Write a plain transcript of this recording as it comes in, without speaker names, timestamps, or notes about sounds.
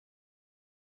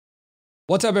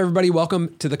What's up, everybody?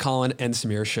 Welcome to the Colin and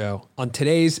Samir Show. On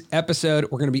today's episode,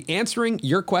 we're going to be answering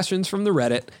your questions from the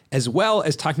Reddit, as well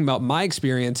as talking about my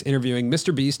experience interviewing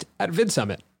Mr. Beast at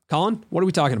VidSummit. Colin, what are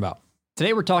we talking about?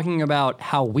 Today, we're talking about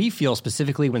how we feel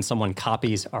specifically when someone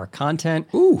copies our content.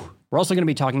 Ooh. We're also going to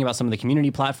be talking about some of the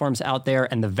community platforms out there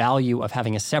and the value of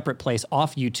having a separate place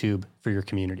off YouTube for your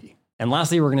community. And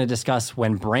lastly, we're going to discuss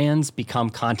when brands become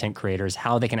content creators,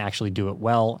 how they can actually do it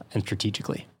well and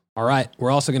strategically. All right.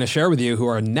 We're also going to share with you who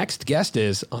our next guest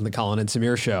is on the Colin and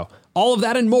Samir Show. All of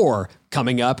that and more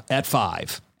coming up at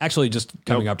 5. Actually, just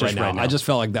coming up right now. I just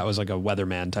felt like that was like a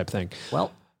weatherman type thing.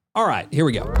 Well, all right, here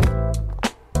we go.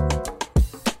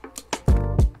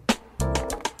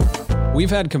 We've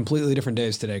had completely different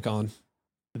days today, Colin.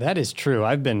 That is true.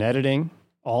 I've been editing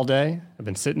all day. I've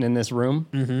been sitting in this room.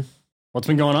 Mm-hmm. What's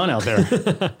been going on out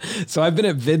there? So I've been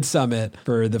at VidSummit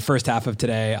for the first half of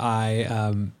today.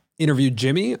 I interviewed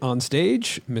Jimmy on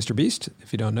stage, Mr. Beast,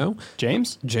 if you don't know.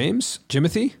 James?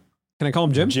 Jimothy. Can I call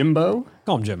him Jim? Jimbo?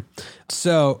 Call him Jim.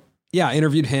 So yeah, I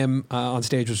interviewed him on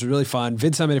stage, which was really fun.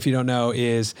 VidSummit, if you don't know,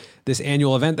 is this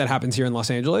annual event that happens here in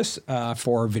Los Angeles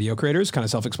for video creators, kind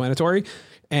of self-explanatory.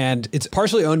 And it's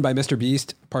partially owned by Mr.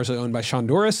 Beast, partially owned by Sean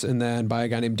Doris, and then by a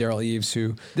guy named Daryl Eves,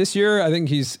 who this year, I think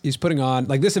he's putting on,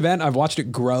 like this event, I've watched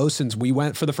it grow since we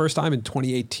went for the first time in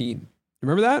 2018.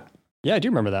 Remember that? Yeah, I do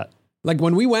remember that. Like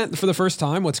when we went for the first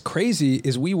time, what's crazy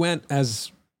is we went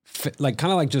as kind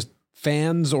of like just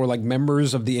fans or like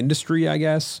members of the industry, I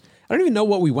guess. I don't even know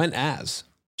what we went as.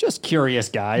 Just curious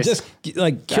guys. Just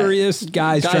like curious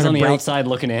guys trying on to the outside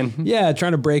looking in. Yeah,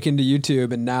 trying to break into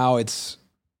YouTube. And now it's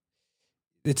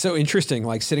so interesting,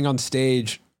 like sitting on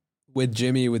stage with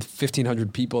Jimmy with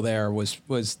 1,500 people there was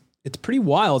it's pretty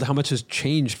wild how much has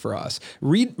changed for us.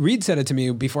 Reed said it to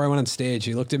me before I went on stage.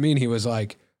 He looked at me and he was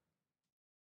like,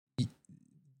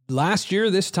 last year,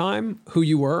 this time, who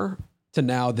you were to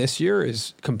now this year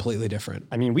is completely different.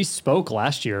 I mean, we spoke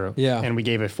last year and we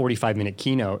gave a 45-minute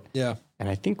keynote. Yeah. And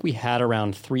I think we had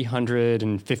around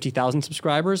 350,000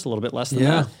 subscribers, a little bit less than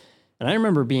that. And I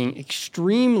remember being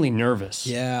extremely nervous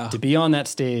to be on that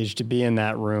stage, to be in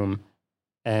that room.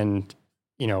 And,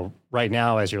 you know, right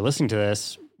now, as you're listening to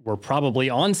this, we're probably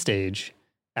on stage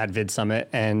at VidSummit,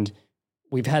 and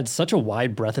we've had such a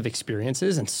wide breadth of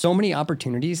experiences and so many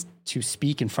opportunities to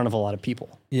speak in front of a lot of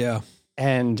people. Yeah.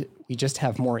 And we just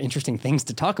have more interesting things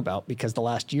to talk about because the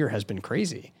last year has been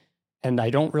crazy. And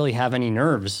I don't really have any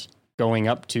nerves going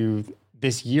up to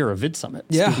this year of VidSummit,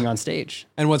 speaking on stage.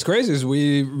 And what's crazy is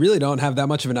we really don't have that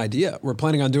much of an idea. We're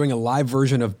planning on doing a live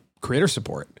version of creator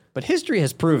support. But history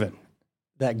has proven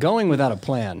that going without a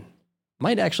plan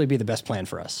might actually be the best plan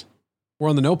for us. We're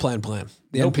on the no plan.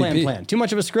 The no NPP. plan. Too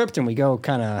much of a script and we go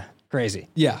kind of crazy.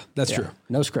 Yeah, that's true.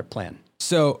 No script plan.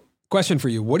 So question for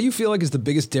you. What do you feel like is the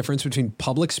biggest difference between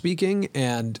public speaking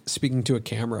and speaking to a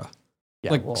camera?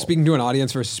 Yeah, like speaking to an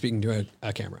audience versus speaking to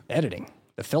a camera? Editing,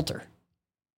 the filter.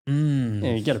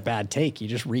 You get a bad take, you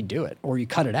just redo it or you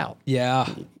cut it out. Yeah.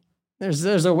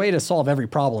 There's a way to solve every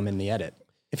problem in the edit.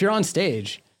 If you're on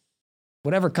stage,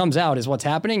 whatever comes out is what's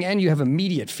happening and you have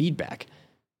immediate feedback.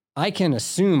 I can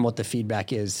assume what the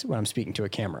feedback is when I'm speaking to a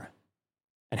camera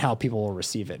and how people will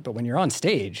receive it. But when you're on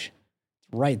stage,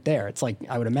 it's right there. It's like,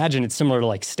 I would imagine it's similar to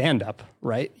like stand-up,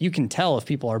 right? You can tell if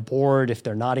people are bored, if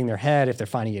they're nodding their head, if they're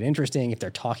finding it interesting, if they're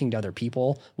talking to other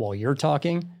people while you're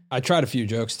talking. I tried a few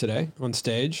jokes today on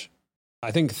stage.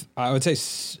 I think I would say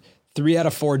 3 out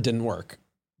of 4 didn't work,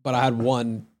 but I had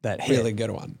one that really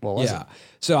good one. What was it?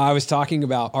 So I was talking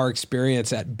about our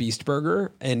experience at Beast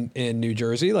Burger in New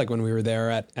Jersey, like when we were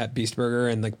there at Beast Burger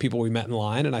and like people we met in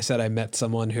line. And I said I met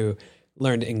someone who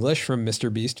learned English from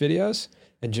Mr. Beast videos.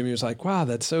 And Jimmy was like, wow,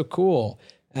 that's so cool.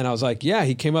 And I was like, yeah,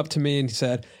 he came up to me and he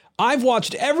said, I've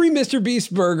watched every Mr.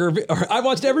 Beast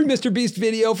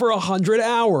video for 100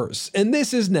 hours. And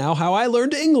this is now how I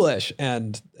learned English.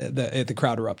 And the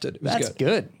crowd erupted. It was That's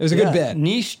good. It was a good bit.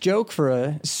 Niche joke for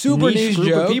a super niche group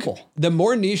joke. Of people. The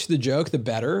more niche the joke, the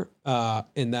better.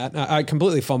 In that, I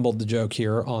completely fumbled the joke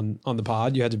here on the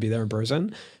pod. You had to be there in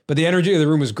person. But the energy of the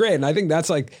room was great. And I think that's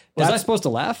like... Was I supposed to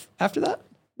laugh after that?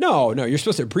 No, you're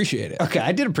supposed to appreciate it. Okay,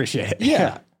 I did appreciate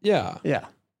it. Yeah.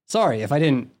 Sorry if I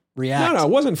didn't react. No, it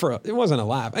wasn't a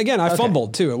laugh. Again, I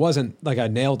fumbled too. It wasn't like I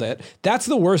nailed it. That's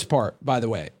the worst part, by the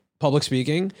way. Public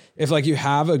speaking, if like you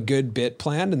have a good bit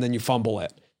planned and then you fumble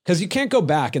it, because you can't go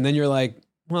back and then you're like,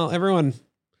 well, everyone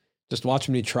just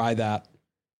watching me try that.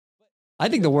 I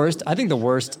think the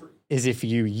worst is if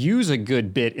you use a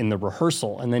good bit in the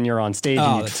rehearsal and then you're on stage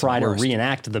and you try to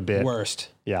reenact the bit. Worst.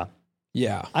 Yeah.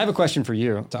 Yeah. I have a question for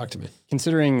you. Talk to me.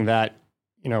 Considering that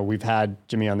we've had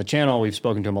Jimmy on the channel. We've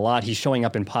spoken to him a lot. He's showing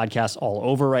up in podcasts all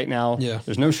over right now. Yeah.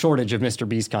 There's no shortage of Mr.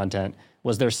 Beast content.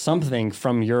 Was there something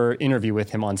from your interview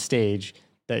with him on stage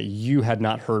that you had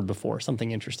not heard before?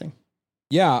 Something interesting?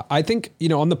 Yeah, I think,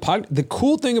 on the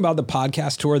cool thing about the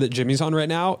podcast tour that Jimmy's on right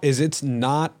now is it's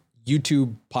not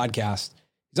YouTube podcast.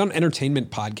 He's on entertainment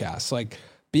podcasts. Like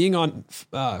being on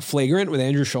Flagrant with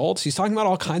Andrew Schultz, he's talking about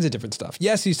all kinds of different stuff.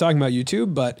 Yes, he's talking about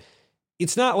YouTube, but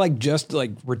it's not like just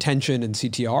like retention and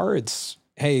CTR. It's,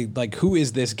 hey, like who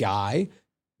is this guy,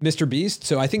 Mr. Beast?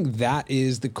 So I think that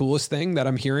is the coolest thing that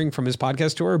I'm hearing from his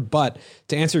podcast tour. But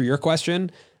to answer your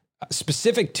question,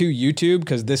 specific to YouTube,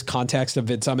 because this context of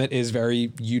VidSummit is very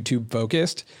YouTube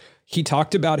focused, he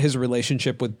talked about his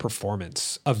relationship with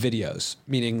performance of videos,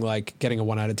 meaning like getting a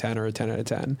 1 out of 10 or a 10 out of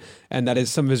 10. And that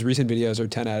is some of his recent videos are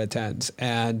 10 out of 10s.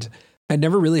 And I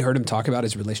never really heard him talk about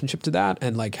his relationship to that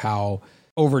and like how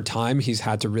over time he's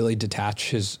had to really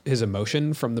detach his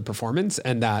emotion from the performance,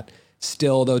 and that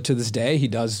still, though, to this day, he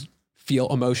does feel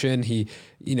emotion. He,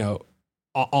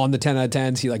 on the 10 out of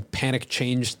 10s, he like panic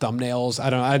changed thumbnails. I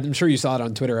don't know. I'm sure you saw it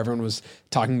on Twitter. Everyone was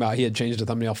talking about he had changed a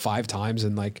thumbnail 5 times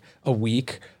in like a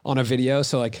week on a video.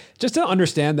 So like just to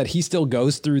understand that he still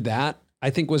goes through that, I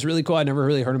think was really cool. I never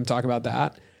really heard him talk about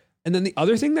that. And then the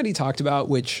other thing that he talked about,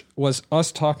 which was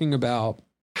us talking about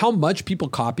how much people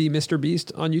copy Mr.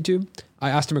 Beast on YouTube. I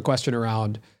asked him a question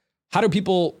around how do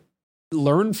people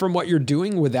learn from what you're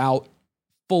doing without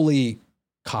fully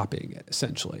copying it,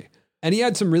 essentially. And he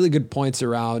had some really good points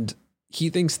around, he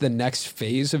thinks the next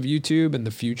phase of YouTube in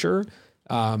the future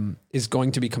is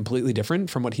going to be completely different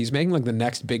from what he's making. Like the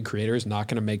next big creator is not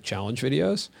going to make challenge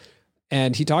videos.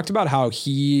 And he talked about how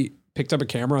he picked up a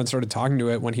camera and started talking to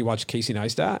it when he watched Casey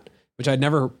Neistat, which I'd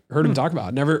never heard him talk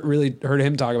about. Never really heard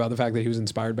him talk about the fact that he was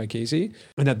inspired by Casey,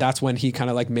 and that's when he kind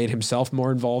of like made himself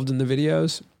more involved in the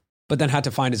videos, but then had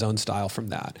to find his own style from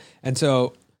that. And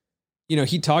so,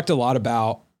 he talked a lot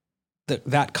about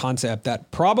that concept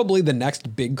that probably the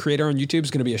next big creator on YouTube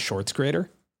is going to be a shorts creator,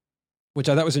 which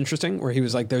I thought was interesting, where he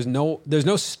was like, there's no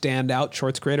standout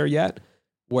shorts creator yet,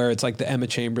 where it's like the Emma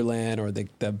Chamberlain or the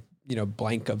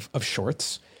blank of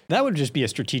shorts. That would just be a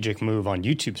strategic move on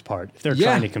YouTube's part. If they're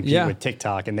trying to compete with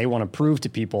TikTok and they want to prove to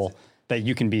people that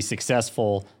you can be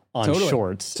successful on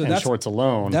shorts and shorts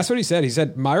alone. That's what he said. He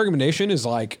said, my recommendation is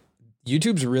like,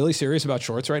 YouTube's really serious about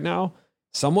shorts right now.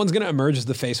 Someone's going to emerge as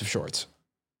the face of shorts.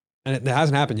 And it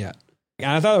hasn't happened yet.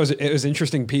 And I thought it was an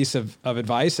interesting piece of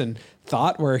advice and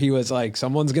thought, where he was like,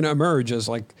 someone's going to emerge as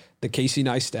like the Casey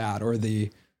Neistat or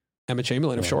the Emma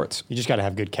Chamberlain of shorts. You just got to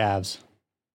have good calves.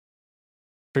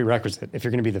 Prerequisite if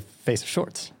you're going to be the face of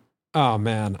shorts. Oh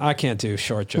man, I can't do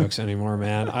short jokes anymore,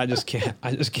 man. I just can't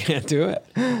do it.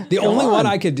 The only one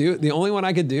I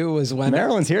could do was when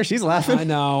Marilyn's here. She's laughing. I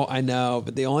know,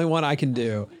 but the only one I can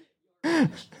do.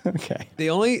 Okay. The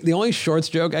only shorts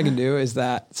joke I can do is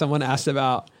that someone asked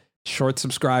about short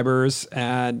subscribers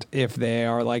and if they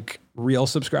are like real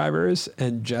subscribers,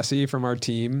 and Jesse from our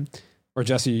team, or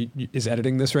Jesse is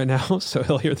editing this right now, so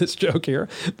he'll hear this joke here,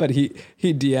 but he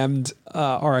DM'd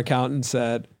our account and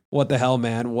said, what the hell,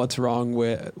 man? What's wrong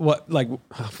with what? Like,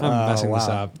 I'm messing this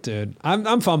up, dude.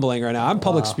 I'm fumbling right now. I'm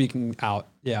public speaking out.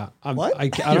 Yeah. What? I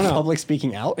don't know. Public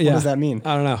speaking out? Yeah. What does that mean?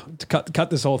 I don't know. Cut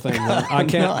this whole thing. I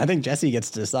can't. No, I think Jesse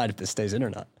gets to decide if this stays in or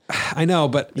not. I know,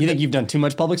 but you think you've done too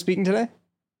much public speaking today?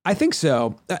 I think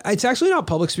so. It's actually not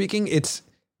public speaking. It's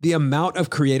the amount of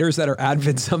creators that are at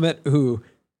VidSummit who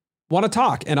want to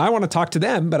talk, and I want to talk to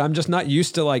them, but I'm just not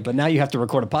used to like. But now you have to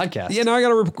record a podcast. Yeah, now I got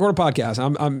to record a podcast.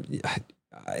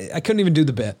 I couldn't even do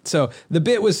the bit. So the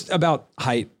bit was about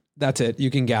height. That's it. You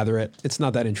can gather it. It's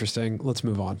not that interesting. Let's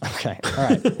move on. Okay. All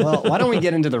right. Well, why don't we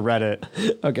get into the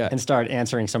Reddit okay. and start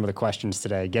answering some of the questions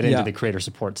today, get into the creator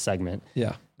support segment.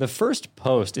 Yeah. The first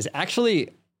post is actually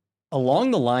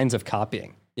along the lines of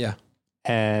copying. Yeah.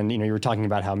 And, you were talking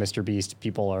about how Mr. Beast,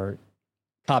 people are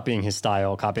copying his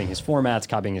style, copying his formats,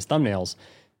 copying his thumbnails.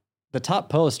 The top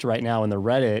post right now in the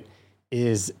Reddit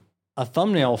is a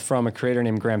thumbnail from a creator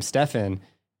named Graham Stephan.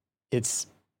 It's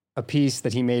a piece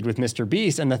that he made with Mr.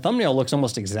 Beast, and the thumbnail looks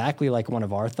almost exactly like one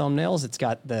of our thumbnails. It's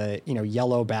got the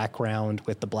yellow background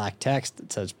with the black text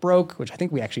that says broke, which I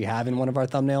think we actually have in one of our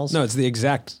thumbnails. No, it's the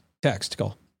exact text,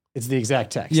 Cole. It's the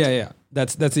exact text. Yeah.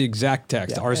 That's the exact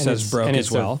text. Yeah. Ours says broke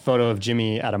as well. It's a photo of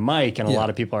Jimmy at a mic, and a lot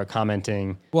of people are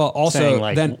commenting. Well, also saying,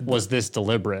 like, then was this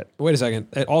deliberate? Wait a second.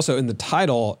 Also in the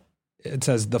title, it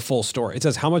says the full story. It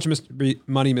says how much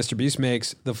money Mr. Beast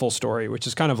makes, the full story, which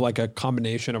is kind of like a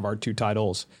combination of our two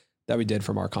titles that we did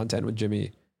from our content with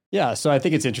Jimmy. Yeah, so I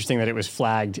think it's interesting that it was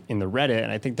flagged in the Reddit,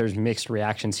 and I think there's mixed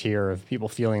reactions here of people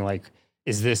feeling like,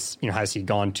 is this, has he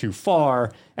gone too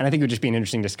far? And I think it would just be an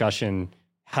interesting discussion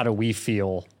how do we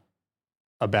feel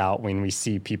about when we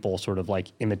see people sort of like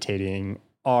imitating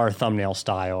our thumbnail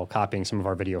style, copying some of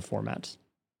our video formats?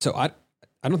 So I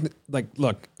don't think, like,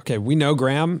 look, okay, we know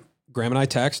Graham and I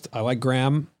text. I like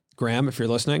Graham. Graham, if you're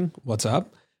listening, what's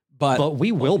up? But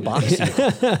we will box you.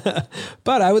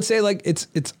 But I would say, like,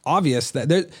 it's obvious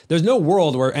that there's no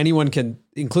world where anyone can,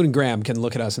 including Graham, can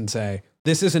look at us and say,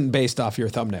 this isn't based off your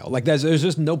thumbnail. Like, there's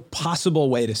just no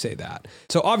possible way to say that.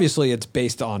 So obviously it's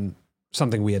based on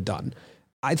something we had done.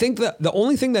 I think that the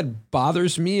only thing that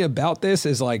bothers me about this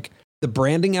is, like, the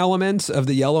branding elements of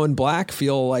the yellow and black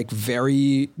feel like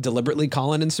very deliberately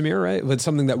Colin and Samir, right? It's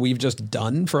something that we've just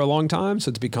done for a long time. So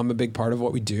it's become a big part of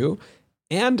what we do.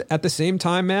 And at the same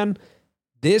time, man,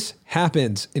 this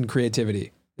happens in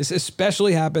creativity. This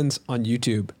especially happens on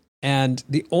YouTube. And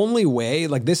the only way,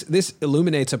 like, this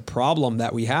illuminates a problem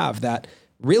that we have, that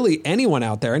really anyone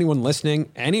out there, anyone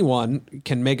listening, anyone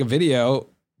can make a video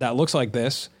that looks like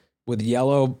this with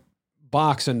yellow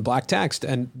box and black text.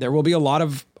 And there will be a lot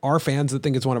of our fans that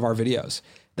think it's one of our videos.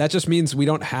 That just means we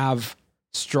don't have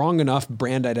strong enough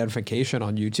brand identification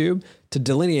on YouTube to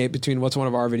delineate between what's one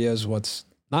of our videos, what's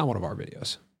not one of our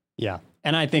videos. Yeah.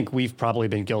 And I think we've probably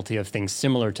been guilty of things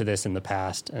similar to this in the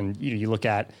past. And you look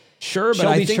at Sure, but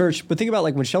Shelby Church, but think about,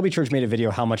 like, when Shelby Church made a video,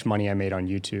 how much money I made on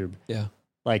YouTube. Yeah.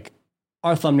 Like,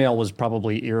 our thumbnail was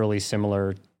probably eerily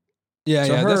similar Yeah,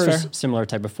 to yeah, hers, that's fair. similar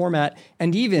type of format.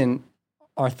 And even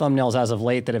our thumbnails as of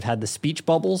late that have had the speech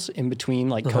bubbles in between,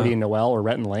 like Cody and Noel or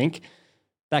Rhett and Link,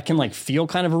 that can, like, feel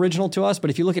kind of original to us. But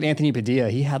if you look at Anthony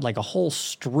Padilla, he had, like, a whole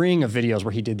string of videos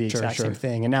where he did the exact same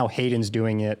thing. And now Hayden's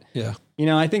doing it. Yeah. You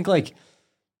know, I think, like,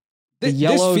 This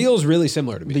feels really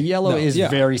similar to me. the yellow is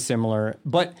very similar,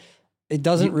 but it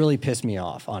doesn't really piss me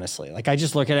off, honestly. Like, I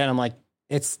just look at it and I'm like,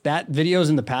 it's that video's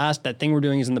in the past. That thing we're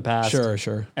doing is in the past.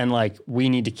 Sure. And, like, we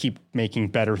need to keep making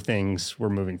better things. We're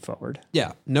moving forward.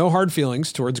 Yeah. No hard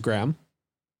feelings towards Graham.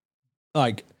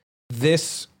 Like,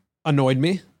 this annoyed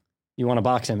me. You want to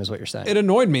box him is what you're saying. It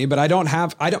annoyed me, but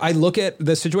I look at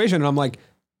the situation and I'm like,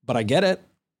 but I get it.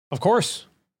 Of course.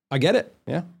 I get it.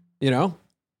 Yeah. You know,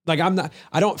 like,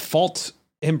 I don't fault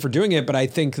him for doing it, but I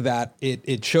think that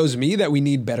it shows me that we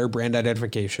need better brand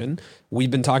identification. We've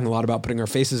been talking a lot about putting our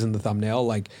faces in the thumbnail.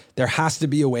 Like, there has to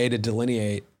be a way to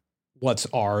delineate what's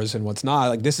ours and what's not.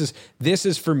 Like, this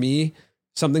is for me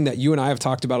something that you and I have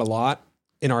talked about a lot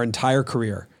in our entire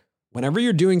career. Whenever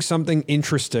you're doing something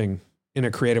interesting in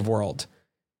a creative world,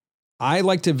 I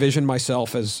like to vision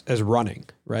myself as running,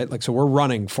 right? Like, so we're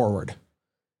running forward.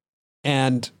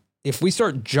 And if we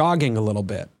start jogging a little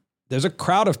bit, there's a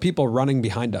crowd of people running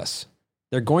behind us.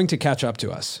 They're going to catch up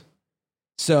to us.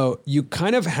 So you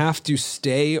kind of have to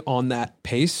stay on that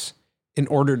pace in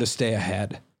order to stay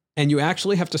ahead. And you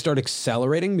actually have to start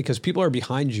accelerating because people are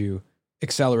behind you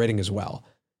accelerating as well.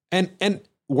 And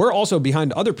we're also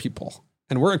behind other people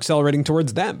and we're accelerating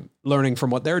towards them, learning from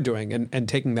what they're doing and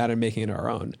taking that and making it our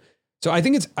own. So I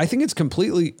think it's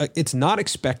completely, it's not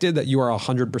expected that you are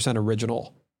 100%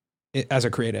 original as a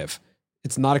creative.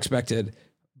 It's not expected.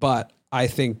 But I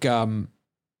think,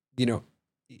 you know,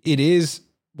 it is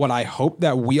what I hope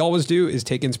that we always do is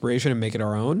take inspiration and make it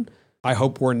our own. I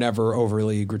hope we're never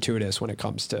overly gratuitous when it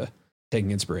comes to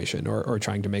taking inspiration or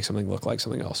trying to make something look like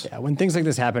something else. Yeah, when things like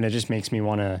this happen, it just makes me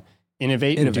want to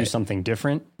innovate and do something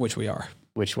different. Which we are.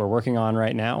 Which we're working on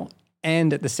right now.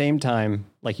 And at the same time,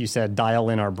 like you said, dial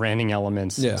in our branding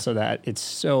elements so that it's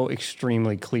so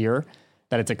extremely clear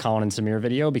that it's a Colin and Samir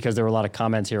video, because there were a lot of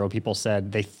comments here where people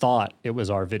said they thought it was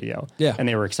our video and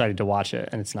they were excited to watch it,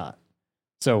 and it's not.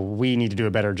 So we need to do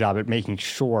a better job at making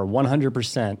sure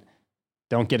 100%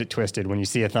 don't get it twisted when you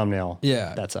see a thumbnail.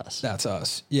 Yeah. That's us. That's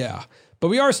us. Yeah. But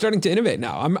we are starting to innovate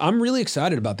now. I'm really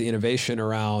excited about the innovation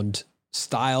around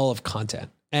style of content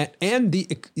and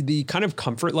the kind of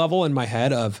comfort level in my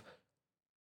head of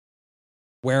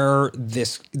where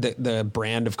the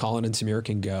brand of Colin and Samir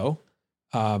can go.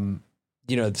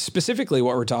 You know, specifically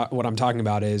what I'm talking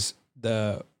about is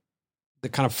the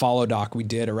kind of follow doc we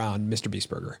did around Mr. Beast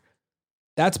Burger.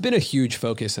 That's been a huge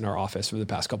focus in our office for the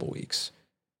past couple of weeks.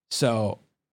 So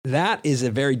that is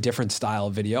a very different style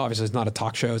of video. Obviously, it's not a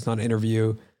talk show. It's not an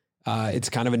interview. It's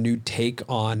kind of a new take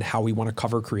on how we want to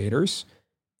cover creators.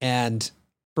 And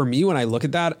for me, when I look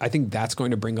at that, I think that's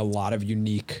going to bring a lot of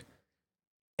unique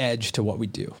edge to what we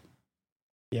do.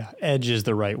 Yeah, edge is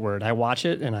the right word. I watch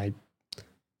it and I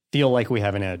feel like we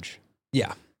have an edge.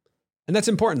 Yeah. And that's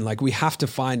important. Like, we have to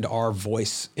find our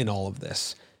voice in all of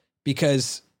this,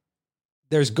 because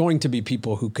there's going to be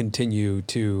people who continue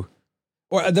to,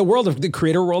 or the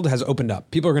creator world has opened up.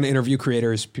 People are going to interview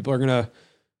creators. People are going to,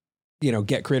 you know,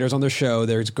 get creators on their show.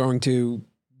 There's going to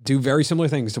do very similar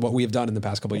things to what we have done in the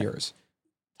past couple of years.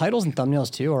 titles and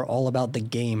thumbnails too are all about the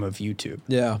game of YouTube.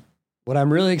 Yeah. What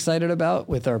I'm really excited about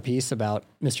with our piece about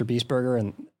Mr. Beast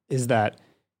Burger is that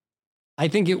I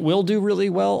think it will do really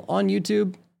well on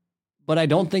YouTube, but I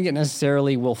don't think it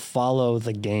necessarily will follow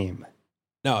the game.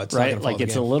 No, it's right. Not like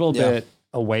it's game. a little bit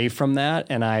away from that,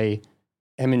 and I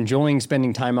am enjoying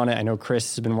spending time on it. I know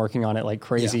Chris has been working on it like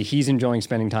crazy. Yeah. He's enjoying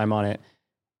spending time on it,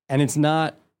 and it's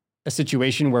not a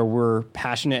situation where we're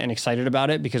passionate and excited about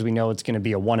it because we know it's going to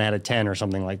be a 1 out of 10 or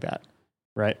something like that,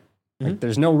 right? Mm-hmm. Like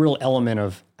there's no real element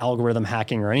of algorithm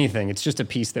hacking or anything. It's just a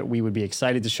piece that we would be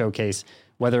excited to showcase,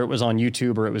 whether it was on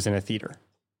YouTube or it was in a theater.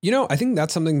 You know, I think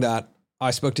that's something that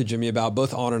I spoke to Jimmy about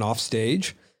both on and off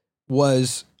stage,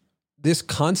 was this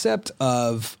concept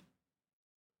of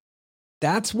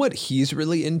that's what he's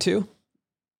really into.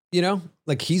 You know,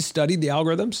 like he's studied the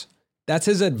algorithms. That's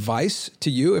his advice to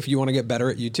you if you want to get better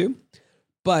at YouTube.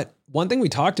 But one thing we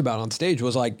talked about on stage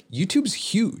was like, YouTube's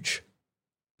huge.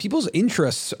 People's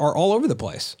interests are all over the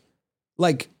place.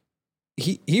 Like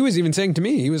he was even saying to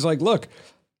me, he was like, look,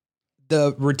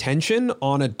 the retention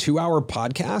on a 2-hour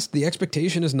podcast, the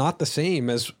expectation is not the same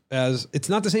as it's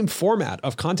not the same format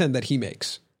of content that he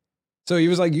makes. So he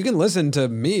was like, you can listen to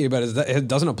me, but it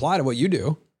doesn't apply to what you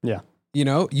do. Yeah. You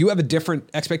know, you have a different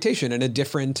expectation and a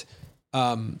different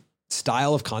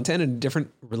style of content and a different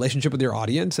relationship with your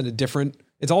audience and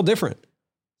it's all different.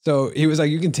 So he was like,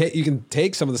 you can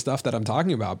take some of the stuff that I'm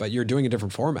talking about, but you're doing a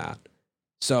different format.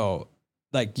 So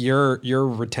like your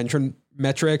retention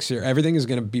metrics, everything is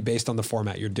going to be based on the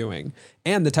format you're doing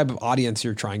and the type of audience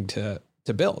you're trying to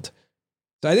build.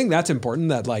 So I think that's important,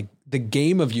 that like the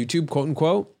game of YouTube, quote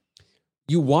unquote,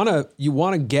 you want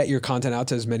to get your content out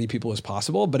to as many people as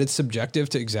possible, but it's subjective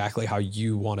to exactly how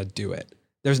you want to do it.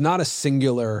 There's not a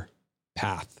singular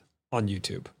path on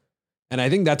YouTube. And I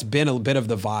think that's been a bit of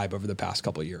the vibe over the past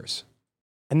couple of years.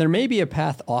 And there may be a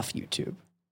path off YouTube.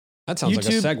 That sounds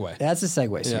YouTube, like a segue. That's a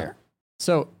segue here.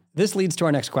 So this leads to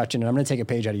our next question, and I'm going to take a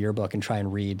page out of your book and try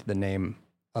and read the name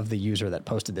of the user that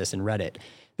posted this in Reddit.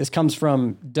 This comes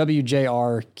from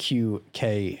WJRQK.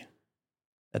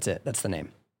 That's it. That's the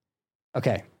name.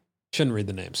 Okay. Shouldn't read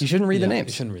the names. You shouldn't read the names.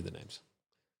 You shouldn't read the names.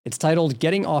 It's titled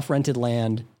Getting Off Rented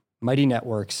Land, Mighty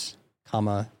Networks,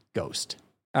 Ghost.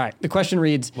 All right. The question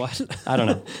reads, what? I don't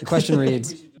know. The question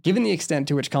reads, given the extent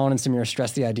to which Colin and Samir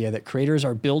stress the idea that creators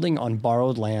are building on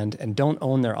borrowed land and don't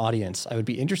own their audience, I would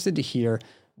be interested to hear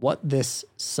what this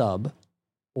sub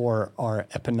or our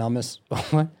eponymous...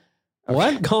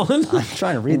 What, Colin? I'm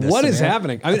trying to read this. What is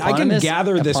happening? I mean, I can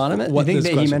gather this. Do you think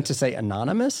that he meant to say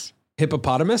anonymous?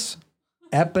 Hippopotamus?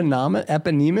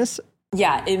 Eponymous?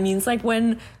 Yeah, it means like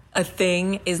when a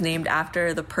thing is named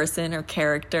after the person or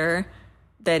character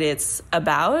that it's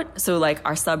about. So like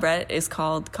our subreddit is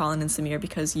called Colin and Samir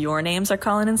because your names are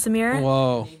Colin and Samir.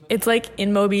 Whoa. It's like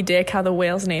in Moby Dick, how the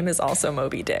whale's name is also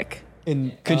Moby Dick.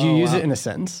 Could you use it in a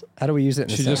sentence? How do we use it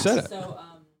in a sentence? She just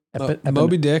said it.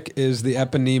 Moby Dick is the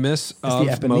eponymus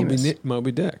of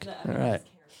Moby Dick. All right.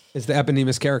 It's the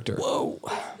eponymous character. Whoa.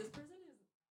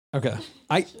 Okay.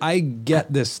 I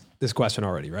get this question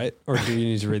already, right? Or do you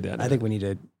need to read that? I think we need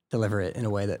to deliver it in a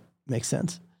way that makes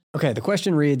sense. Okay, the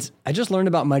question reads, I just learned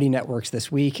about Mighty Networks this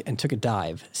week and took a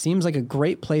dive. Seems like a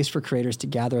great place for creators to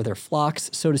gather their flocks,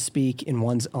 so to speak, in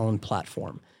one's own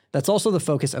platform. That's also the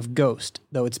focus of Ghost,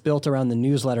 though it's built around the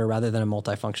newsletter rather than a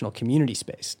multifunctional community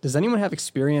space. Does anyone have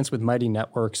experience with Mighty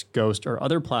Networks, Ghost, or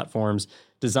other platforms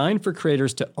designed for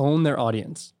creators to own their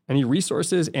audience? Any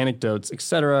resources, anecdotes,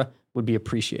 etc. would be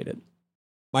appreciated.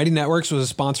 Mighty Networks was a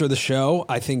sponsor of the show.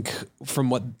 I think from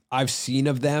what I've seen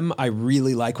of them, I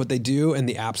really like what they do, and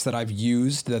the apps that I've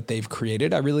used that they've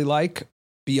created, I really like.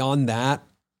 Beyond that,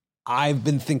 I've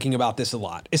been thinking about this a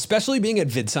lot, especially being at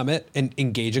VidSummit and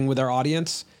engaging with our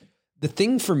audience. The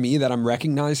thing for me that I'm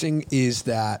recognizing is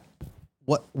that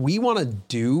what we want to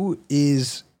do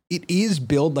is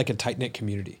build like a tight-knit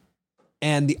community.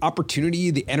 And the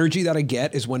opportunity, the energy that I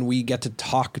get is when we get to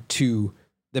talk to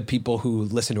the people who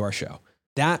listen to our show.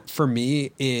 That for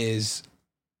me is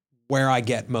where I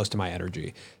get most of my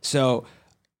energy. So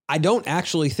I don't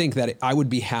actually think that I would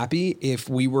be happy if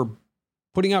we were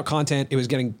putting out content, it was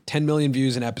getting 10 million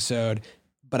views an episode,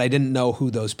 but I didn't know who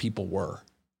those people were.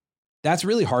 That's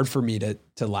really hard for me to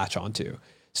latch onto.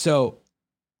 So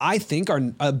I think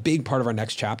a big part of our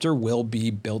next chapter will be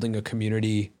building a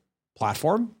community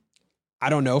platform. I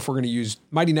don't know if we're going to use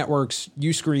Mighty Networks,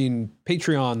 Uscreen,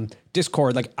 Patreon,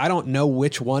 Discord. Like, I don't know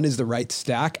which one is the right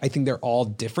stack. I think they're all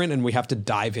different and we have to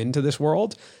dive into this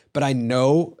world. But I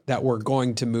know that we're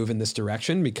going to move in this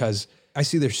direction because I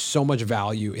see there's so much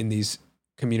value in these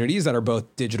communities that are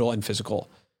both digital and physical.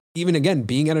 even again,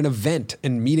 being at an event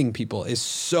and meeting people is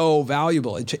so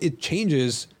valuable. It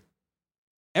changes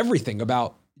everything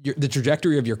about the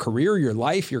trajectory of your career, your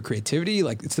life, your creativity.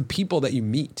 Like, it's the people that you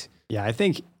meet. Yeah, I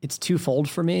think it's twofold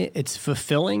for me. It's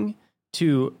fulfilling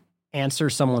to answer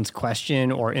someone's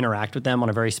question or interact with them on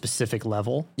a very specific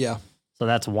level. Yeah. So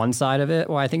that's one side of it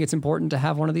where I think it's important to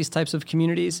have one of these types of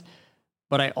communities.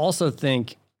 But I also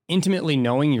think intimately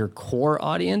knowing your core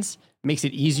audience makes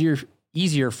it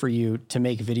easier for you to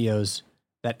make videos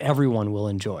that everyone will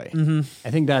enjoy. Mm-hmm.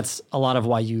 I think that's a lot of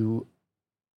why you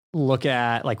look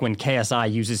at, like, when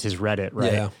KSI uses his Reddit,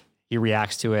 right? Yeah. He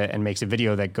reacts to it and makes a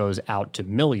video that goes out to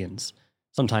millions.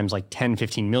 Sometimes like 10,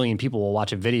 15 million people will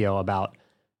watch a video about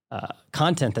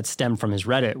content that stemmed from his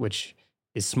Reddit, which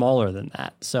is smaller than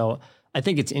that. So I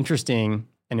think it's interesting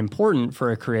and important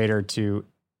for a creator to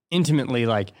intimately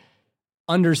like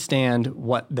understand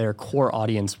what their core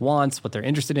audience wants, what they're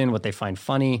interested in, what they find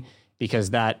funny,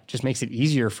 because that just makes it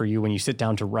easier for you when you sit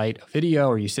down to write a video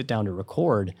or you sit down to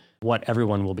record what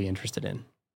everyone will be interested in.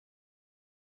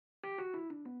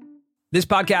 This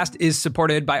podcast is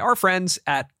supported by our friends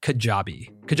at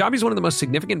Kajabi. Kajabi is one of the most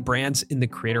significant brands in the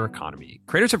creator economy.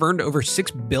 Creators have earned over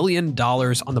 $6 billion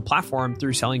on the platform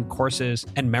through selling courses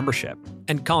and membership.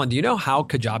 And Colin, do you know how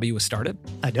Kajabi was started?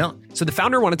 I don't. So the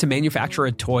founder wanted to manufacture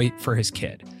a toy for his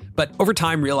kid, but over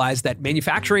time realized that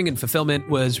manufacturing and fulfillment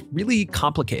was really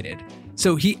complicated.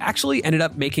 So he actually ended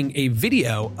up making a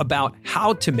video about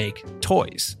how to make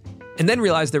toys, and then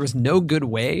realized there was no good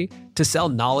way to sell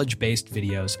knowledge-based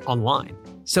videos online.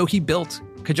 So he built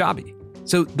Kajabi.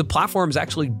 So the platform is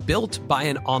actually built by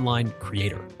an online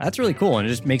creator. That's really cool. And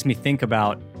it just makes me think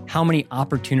about how many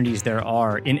opportunities there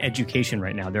are in education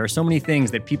right now. There are so many things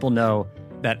that people know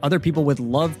that other people would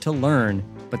love to learn,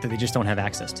 but that they just don't have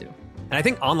access to. And I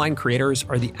think online creators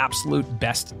are the absolute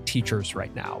best teachers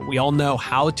right now. We all know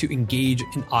how to engage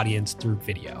an audience through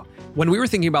video. When we were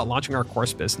thinking about launching our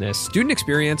course business, student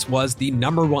experience was the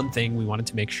number one thing we wanted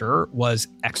to make sure was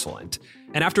excellent.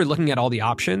 And after looking at all the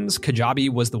options, Kajabi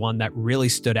was the one that really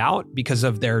stood out because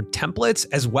of their templates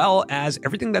as well as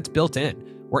everything that's built in.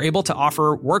 We're able to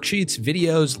offer worksheets,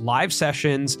 videos, live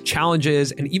sessions,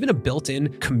 challenges, and even a built-in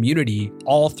community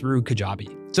all through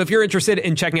Kajabi. So if you're interested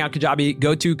in checking out Kajabi,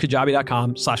 go to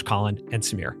kajabi.com/Colin and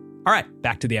Samir. All right,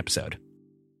 back to the episode.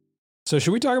 So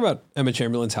should we talk about Emma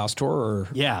Chamberlain's house tour? Or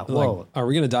Yeah, whoa. Are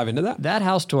we going to dive into that? That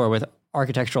house tour with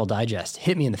Architectural Digest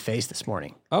hit me in the face this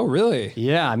morning. Oh, really?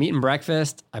 Yeah, I'm eating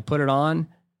breakfast. I put it on.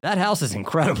 That house is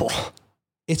incredible.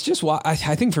 It's just, I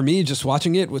think for me, just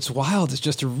watching it, what's wild is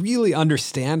just to really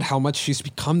understand how much she's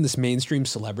become this mainstream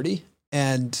celebrity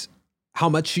and how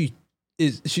much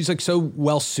she's like so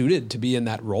well suited to be in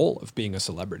that role of being a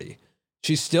celebrity.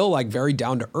 She's still like very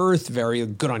down to earth, very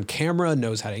good on camera,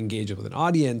 knows how to engage with an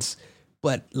audience,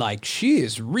 but like she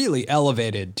is really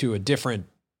elevated to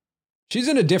she's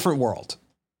in a different world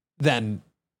than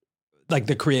like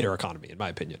the creator economy, in my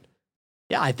opinion.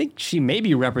 Yeah, I think she may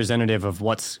be representative of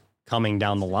what's coming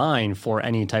down the line for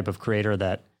any type of creator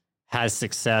that has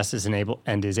success is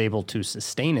able to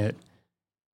sustain it.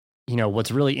 You know,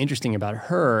 what's really interesting about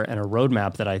her and a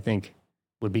roadmap that I think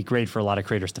would be great for a lot of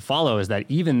creators to follow is that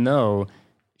even though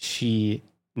she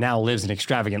now lives an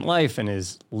extravagant life and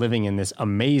is living in this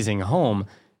amazing home,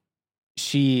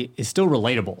 she is still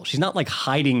relatable. She's not like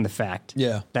hiding the fact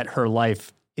that her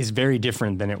life is very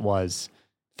different than it was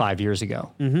 5 years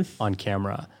ago on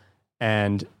camera.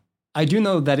 And I do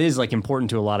know that is like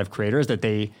important to a lot of creators that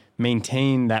they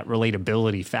maintain that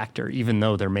relatability factor, even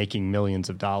though they're making millions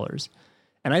of dollars.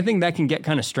 And I think that can get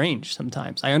kind of strange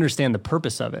sometimes. I understand the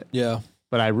purpose of it. Yeah.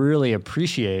 But I really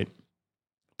appreciate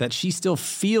that she still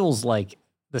feels like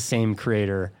the same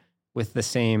creator with the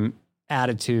same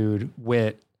attitude,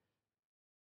 wit,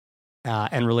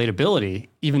 and relatability,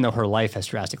 even though her life has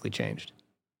drastically changed.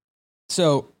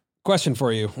 So, question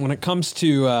for you. When it comes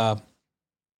to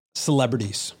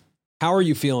celebrities, how are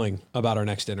you feeling about our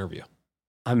next interview?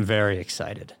 I'm very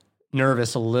excited.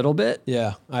 Nervous a little bit.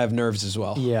 Yeah, I have nerves as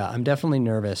well. Yeah, I'm definitely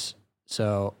nervous.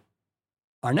 So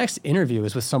our next interview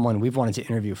is with someone we've wanted to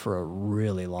interview for a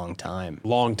really long time.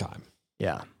 Long time.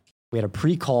 Yeah. We had a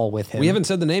pre-call with him. We haven't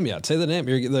said the name yet. Say the name.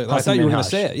 I thought you were going to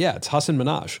say it. Yeah, it's Hassan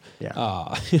Minhaj. Yeah.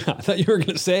 I thought you were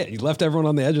going to say it. You left everyone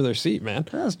on the edge of their seat, man.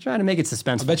 I was trying to make it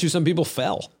suspenseful. I bet you some people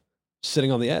fell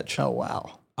sitting on the edge. Oh,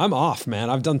 wow. I'm off,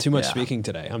 man. I've done too much speaking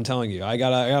today. I'm telling you, I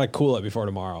gotta cool it before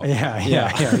tomorrow.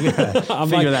 Yeah. I'm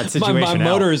figure that situation my out.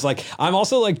 motor is like, I'm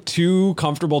also like too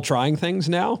comfortable trying things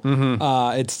now.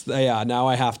 Mm-hmm. Now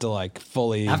I have to like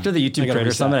fully. After the YouTube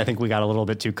Creator Summit, I think we got a little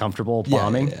bit too comfortable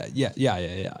bombing. Yeah.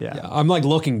 I'm like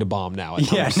looking to bomb now.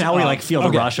 Now we like feel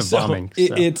the rush of bombing.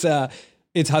 It's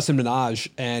It's Hassan Minhaj,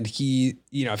 and he,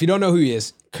 if you don't know who he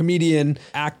is, comedian,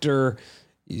 actor,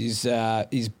 he's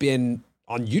been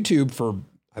on YouTube for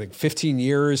I think 15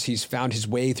 years. He's found his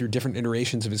way through different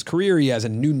iterations of his career. He has a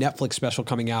new Netflix special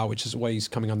coming out, which is what he's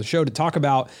coming on the show to talk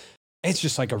about. It's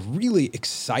just like a really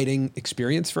exciting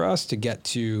experience for us to get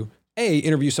to A,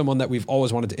 interview someone that we've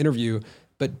always wanted to interview,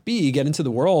 but B, get into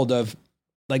the world of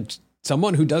like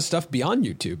someone who does stuff beyond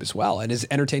YouTube as well and is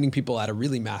entertaining people at a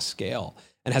really mass scale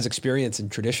and has experience in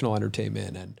traditional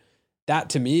entertainment. And that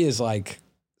to me is like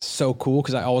so cool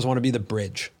because I always want to be the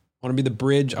bridge. I want to be the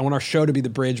bridge. I want our show to be the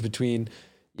bridge between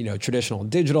traditional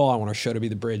and digital. I want our show to be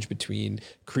the bridge between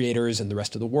creators and the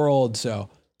rest of the world. So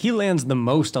he lands the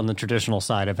most on the traditional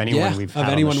side of anyone we've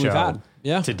had on the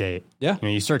show to date. Yeah.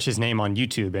 You search his name on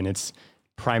YouTube and it's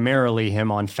primarily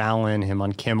him on Fallon, him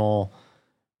on Kimmel.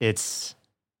 It's,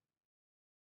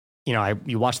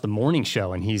 you watch the morning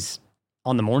show and he's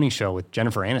on the morning show with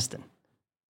Jennifer Aniston,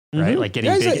 right? Like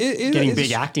getting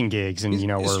big acting gigs and,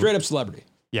 we're straight up celebrity.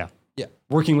 Yeah. Yeah.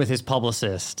 Working with his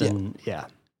publicist and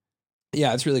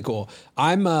Yeah, it's really cool.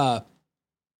 I'm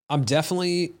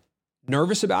definitely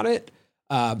nervous about it.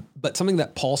 But something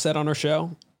that Paul said on our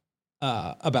show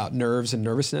about nerves and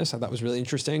nervousness, I thought was really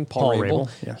interesting. Paul Rabel.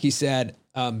 He said,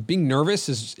 being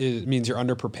nervous means you're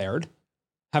underprepared.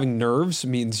 Having nerves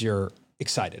means you're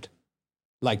excited.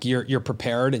 Like you're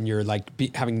prepared and you're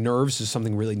like having nerves is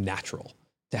something really natural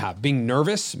to have. Being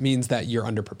nervous means that you're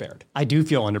underprepared. I do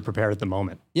feel underprepared at the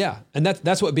moment. Yeah. And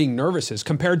that's what being nervous is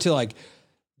compared to like,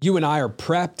 you and I are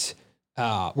prepped.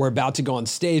 We're about to go on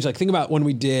stage. Like think about when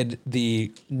we did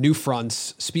the New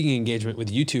Fronts speaking engagement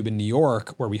with YouTube in New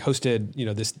York, where we hosted,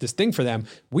 this thing for them.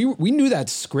 We knew that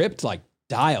script like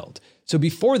dialed. So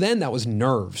before then that was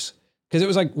nerves because it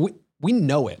was like, we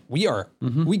know it. We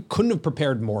couldn't have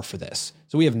prepared more for this.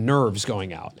 So we have nerves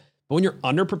going out. But when you're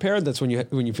underprepared, that's when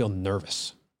you feel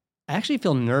nervous. I actually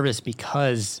feel nervous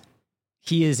because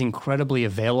he is incredibly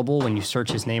available when you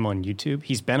search his name on YouTube.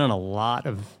 He's been on a lot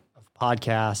of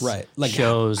podcasts, right? Like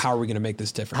shows. How are we going to make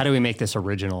this different? How do we make this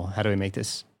original? How do we make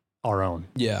this our own?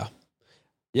 Yeah.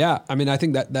 Yeah. I mean, I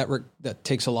think that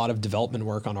takes a lot of development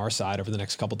work on our side over the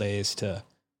next couple of days to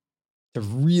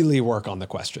really work on the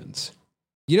questions.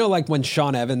 Like when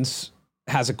Sean Evans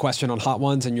has a question on Hot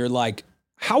Ones and you're like,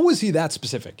 how was he that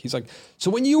specific? He's like,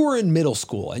 so when you were in middle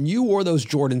school and you wore those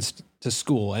Jordans to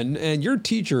school and your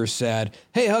teacher said,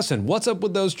 hey, Hassan, what's up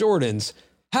with those Jordans?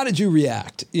 How did you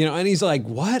react? And he's like,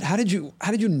 what? How did you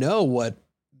know what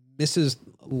Mrs.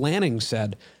 Lanning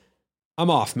said? I'm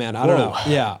off, man. I don't know.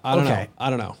 Yeah. I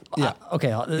don't know.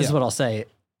 Yeah. This is what I'll say.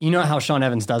 You know how Sean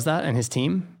Evans does that and his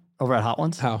team over at Hot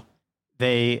Ones? How?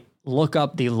 They look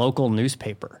up the local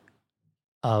newspaper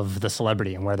of the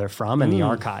celebrity and where they're from and the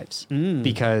archives.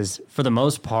 Because for the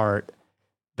most part,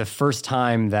 the first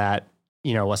time that,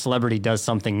 a celebrity does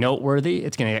something noteworthy,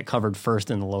 it's going to get covered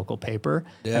first in the local paper.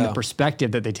 Yeah. And the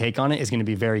perspective that they take on it is going to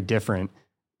be very different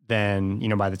than,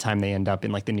 by the time they end up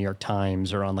in like the New York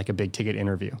Times or on like a big ticket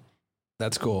interview.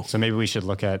 That's cool. So maybe we should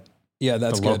look at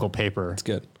the local paper. That's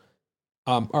good.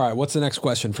 All right. What's the next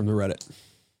question from the Reddit?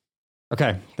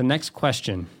 Okay. The next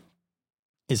question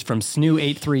is from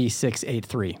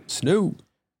Snoo83683. Snoo.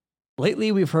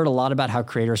 Lately, we've heard a lot about how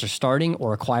creators are starting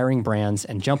or acquiring brands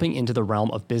and jumping into the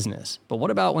realm of business. But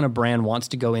what about when a brand wants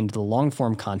to go into the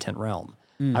long-form content realm?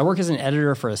 I work as an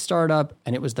editor for a startup,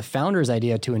 and it was the founder's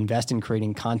idea to invest in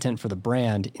creating content for the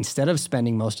brand instead of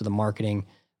spending most of the marketing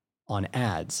on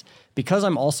ads. Because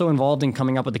I'm also involved in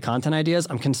coming up with the content ideas,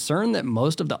 I'm concerned that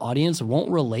most of the audience won't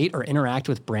relate or interact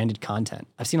with branded content.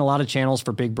 I've seen a lot of channels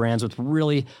for big brands with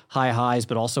really high highs,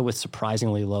 but also with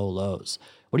surprisingly low lows.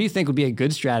 What do you think would be a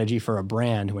good strategy for a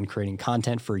brand when creating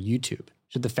content for YouTube?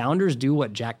 Should the founders do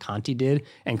what Jack Conte did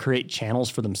and create channels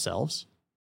for themselves?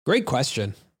 Great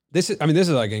question. This is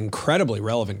like an incredibly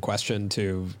relevant question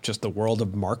to just the world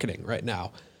of marketing right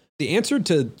now. The answer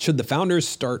to should the founders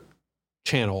start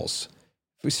channels,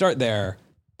 if we start there,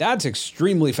 that's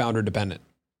extremely founder dependent.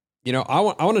 I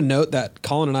want to note that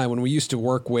Colin and I, when we used to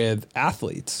work with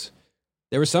athletes,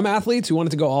 there were some athletes who wanted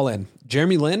to go all in.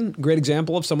 Jeremy Lin, great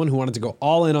example of someone who wanted to go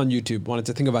all in on YouTube, wanted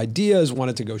to think of ideas,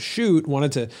 wanted to go shoot,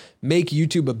 wanted to make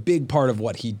YouTube a big part of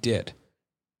what he did.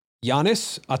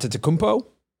 Giannis Antetokounmpo,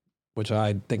 which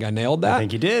I think I nailed that. I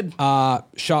think you did.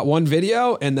 Shot one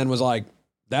video and then was like,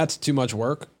 that's too much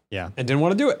work. Yeah. And didn't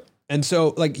want to do it. And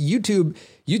so like YouTube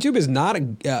is not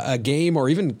a game, or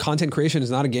even content creation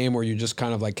is not a game where you just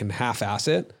kind of like can half-ass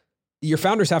it. Your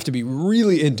founders have to be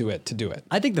really into it to do it.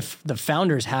 I think the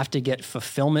founders have to get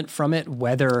fulfillment from it,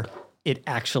 whether it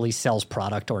actually sells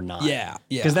product or not. Yeah.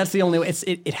 Because that's the only way.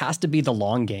 It has to be the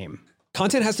long game.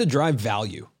 Content has to drive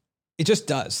value. It just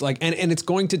does. Like, and it's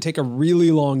going to take a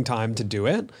really long time to do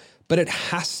it, but it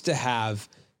has to have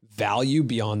value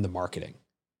beyond the marketing.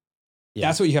 Yeah.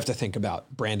 That's what you have to think about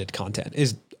branded content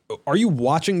is, are you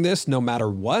watching this no matter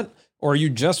what? Or are you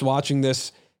just watching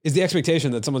this? Is the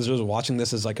expectation that someone's just watching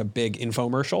this as like a big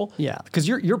infomercial? Yeah, because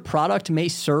your product may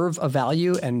serve a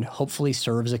value and hopefully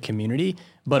serves a community,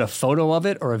 but a photo of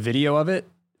it or a video of it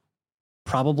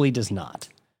probably does not,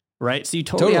 right? So you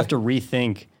totally have to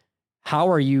rethink, how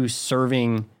are you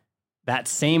serving that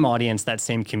same audience, that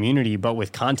same community, but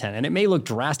with content? And it may look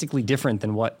drastically different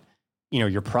than what,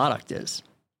 your product is.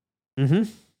 Mm-hmm.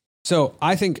 So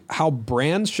I think how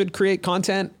brands should create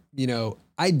content,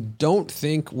 I don't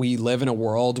think we live in a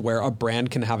world where a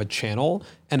brand can have a channel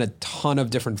and a ton of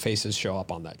different faces show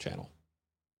up on that channel.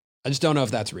 I just don't know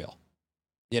if that's real.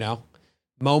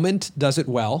 Moment does it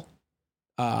well.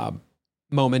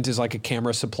 Moment is like a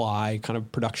camera supply kind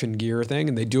of production gear thing,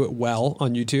 and they do it well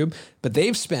on YouTube, but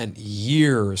they've spent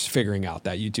years figuring out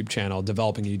that YouTube channel,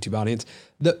 developing a YouTube audience.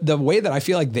 The way that I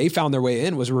feel like they found their way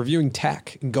in was reviewing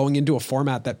tech and going into a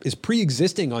format that is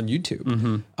pre-existing on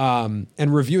YouTube,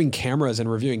 and reviewing cameras and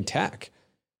reviewing tech.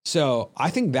 So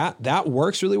I think that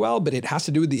works really well, but it has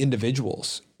to do with the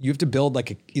individuals. You have to build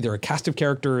like either a cast of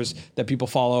characters that people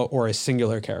follow or a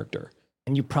singular character.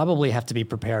 And you probably have to be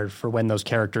prepared for when those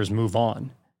characters move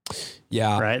on.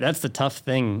 Yeah. Right? That's the tough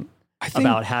thing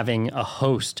about having a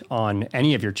host on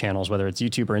any of your channels, whether it's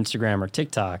YouTube or Instagram or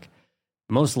TikTok.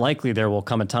 Most likely there will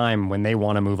come a time when they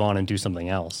want to move on and do something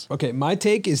else. Okay, my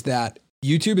take is that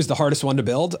YouTube is the hardest one to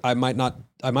build. I might not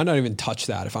even touch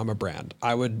that if I'm a brand.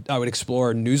 I would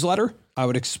explore newsletter. I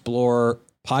would explore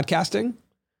podcasting.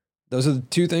 Those are the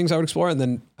two things I would explore. And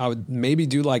then I would maybe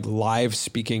do like live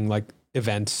speaking, like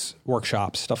events,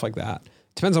 workshops, stuff like that.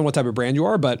 Depends on what type of brand you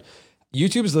are, but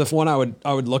YouTube is the one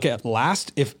I would look at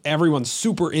last if everyone's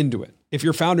super into it. If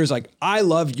your founder's like, I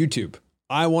love YouTube,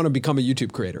 I want to become a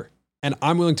YouTube creator, and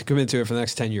I'm willing to commit to it for the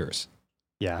next 10 years.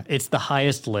 Yeah, it's the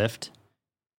highest lift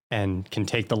and can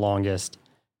take the longest.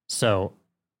 So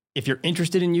if you're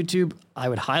interested in YouTube, I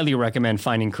would highly recommend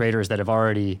finding creators that have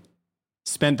already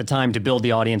spent the time to build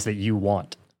the audience that you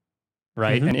want,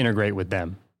 right? And integrate with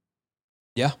them.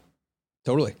 Yeah.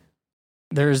 Totally.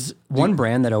 There's one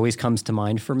brand that always comes to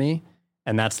mind for me,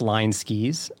 and that's Line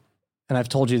Skis. And I've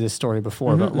told you this story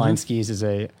before, but Line Skis is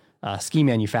a ski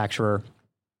manufacturer.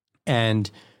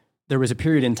 And there was a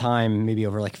period in time, maybe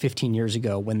over like 15 years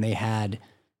ago, when they had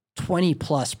 20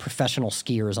 plus professional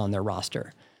skiers on their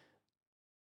roster.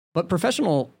 But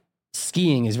professional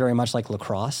skiing is very much like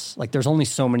lacrosse. Like there's only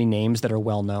so many names that are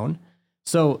well known.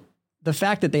 So the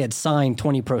fact that they had signed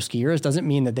 20 pro skiers doesn't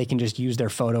mean that they can just use their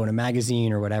photo in a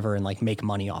magazine or whatever and like make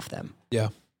money off them. Yeah.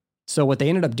 So what they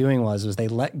ended up doing was they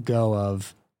let go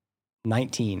of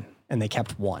 19 and they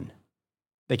kept one.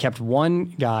 They kept one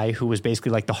guy who was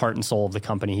basically like the heart and soul of the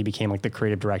company. He became like the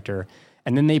creative director.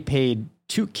 And then they paid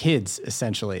 2 kids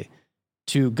essentially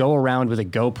to go around with a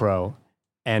GoPro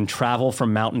and travel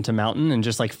from mountain to mountain and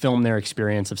just like film their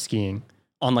experience of skiing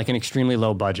on like an extremely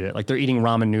low budget. Like they're eating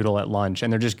ramen noodle at lunch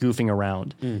and they're just goofing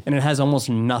around. And it has almost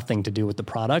nothing to do with the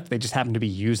product. They just happen to be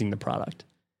using the product.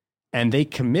 And they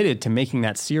committed to making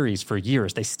that series for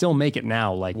years. They still make it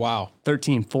now, like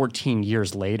 13, 14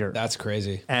 years later. That's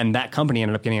crazy. And that company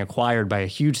ended up getting acquired by a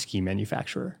huge ski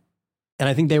manufacturer. And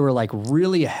I think they were like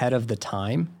really ahead of the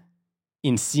time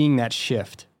in seeing that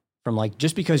shift from like,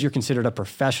 just because you're considered a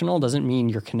professional doesn't mean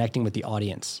you're connecting with the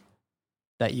audience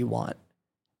that you want.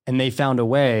 And they found a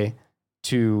way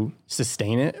to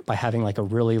sustain it by having like a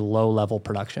really low level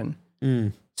production.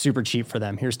 Super cheap for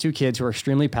them. Here's 2 kids who are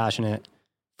extremely passionate.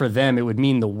 For them, it would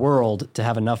mean the world to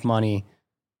have enough money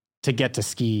to get to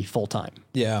ski full time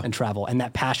and travel. And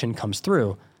that passion comes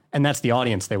through. And that's the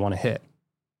audience they want to hit.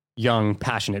 Young,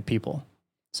 passionate people.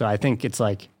 So I think it's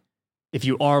like, if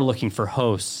you are looking for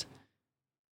hosts,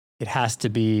 it has to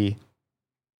be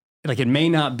like, it may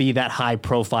not be that high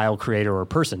profile creator or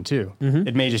person too.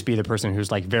 It may just be the person who's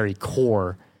like very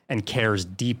core and cares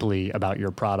deeply about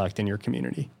your product and your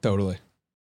community. Totally.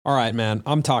 All right, man,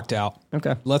 I'm talked out.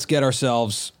 Okay. Let's get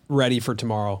ourselves ready for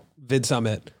tomorrow. Vid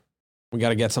Summit. We got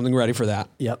to get something ready for that.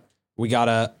 Yep. We got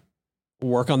to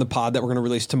work on the pod that we're going to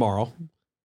release tomorrow.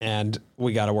 And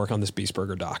we got to work on this Beast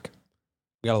Burger doc.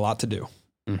 We got a lot to do.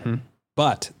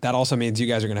 But that also means you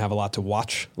guys are going to have a lot to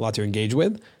watch, a lot to engage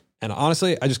with. And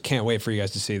honestly, I just can't wait for you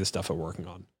guys to see the stuff we're working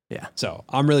on. Yeah. So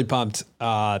I'm really pumped.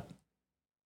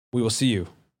 We will see you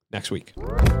next week.